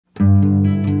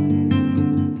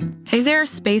there,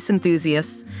 space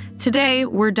enthusiasts. Today,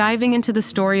 we're diving into the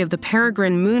story of the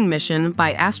Peregrine moon mission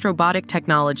by Astrobotic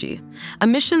Technology, a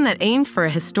mission that aimed for a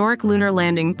historic lunar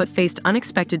landing but faced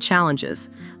unexpected challenges.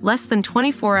 Less than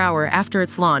 24 hours after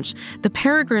its launch, the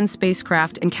Peregrine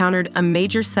spacecraft encountered a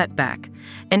major setback,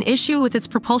 an issue with its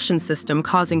propulsion system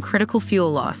causing critical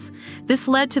fuel loss. This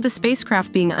led to the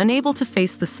spacecraft being unable to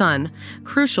face the sun,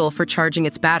 crucial for charging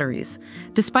its batteries.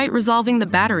 Despite resolving the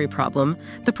battery problem,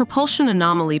 the propulsion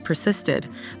anomaly persisted,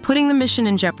 putting the mission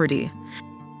in jeopardy.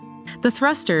 The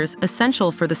thrusters,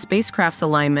 essential for the spacecraft's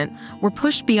alignment, were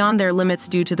pushed beyond their limits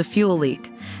due to the fuel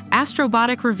leak.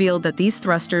 Astrobotic revealed that these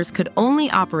thrusters could only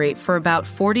operate for about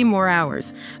 40 more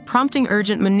hours, prompting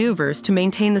urgent maneuvers to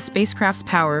maintain the spacecraft's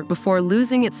power before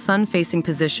losing its sun-facing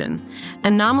position.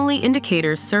 Anomaly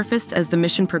indicators surfaced as the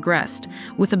mission progressed,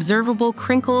 with observable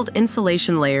crinkled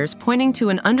insulation layers pointing to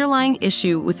an underlying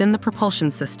issue within the propulsion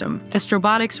system.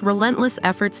 Astrobotic's relentless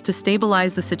efforts to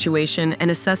stabilize the situation and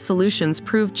assess solutions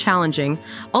proved challenging,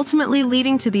 ultimately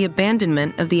leading to the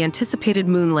abandonment of the anticipated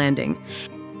moon landing.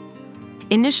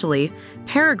 Initially,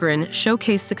 Peregrine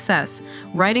showcased success,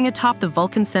 riding atop the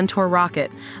Vulcan Centaur rocket,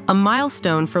 a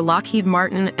milestone for Lockheed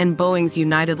Martin and Boeing's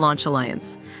United Launch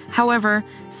Alliance. However,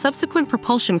 subsequent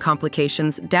propulsion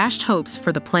complications dashed hopes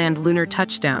for the planned lunar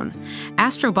touchdown.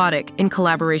 Astrobotic, in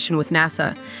collaboration with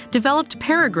NASA, developed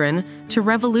Peregrine to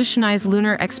revolutionize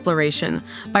lunar exploration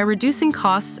by reducing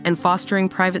costs and fostering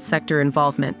private sector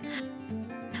involvement.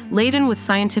 Laden with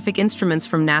scientific instruments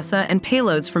from NASA and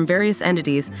payloads from various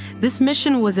entities, this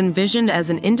mission was envisioned as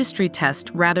an industry test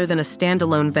rather than a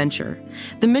standalone venture.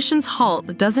 The mission's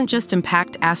halt doesn't just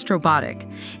impact Astrobotic.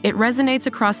 It resonates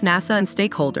across NASA and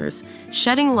stakeholders,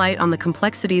 shedding light on the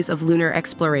complexities of lunar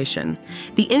exploration.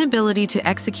 The inability to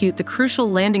execute the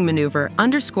crucial landing maneuver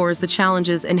underscores the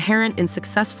challenges inherent in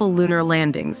successful lunar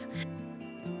landings.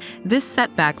 This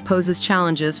setback poses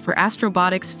challenges for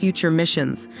Astrobotic's future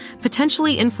missions,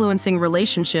 potentially influencing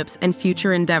relationships and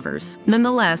future endeavors.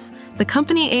 Nonetheless, the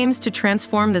company aims to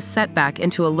transform this setback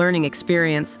into a learning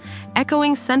experience,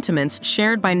 echoing sentiments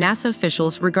shared by NASA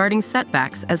officials regarding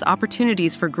setbacks as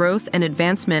opportunities for growth and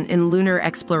advancement in lunar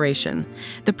exploration.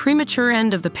 The premature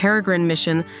end of the Peregrine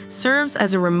mission serves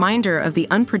as a reminder of the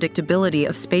unpredictability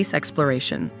of space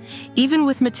exploration. Even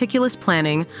with meticulous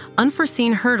planning,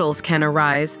 unforeseen hurdles can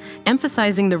arise,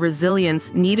 emphasizing the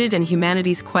resilience needed in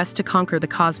humanity's quest to conquer the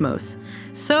cosmos.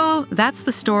 So, that's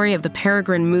the story of the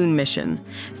Peregrine moon mission,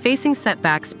 facing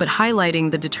setbacks but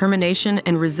highlighting the determination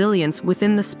and resilience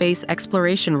within the space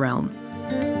exploration realm.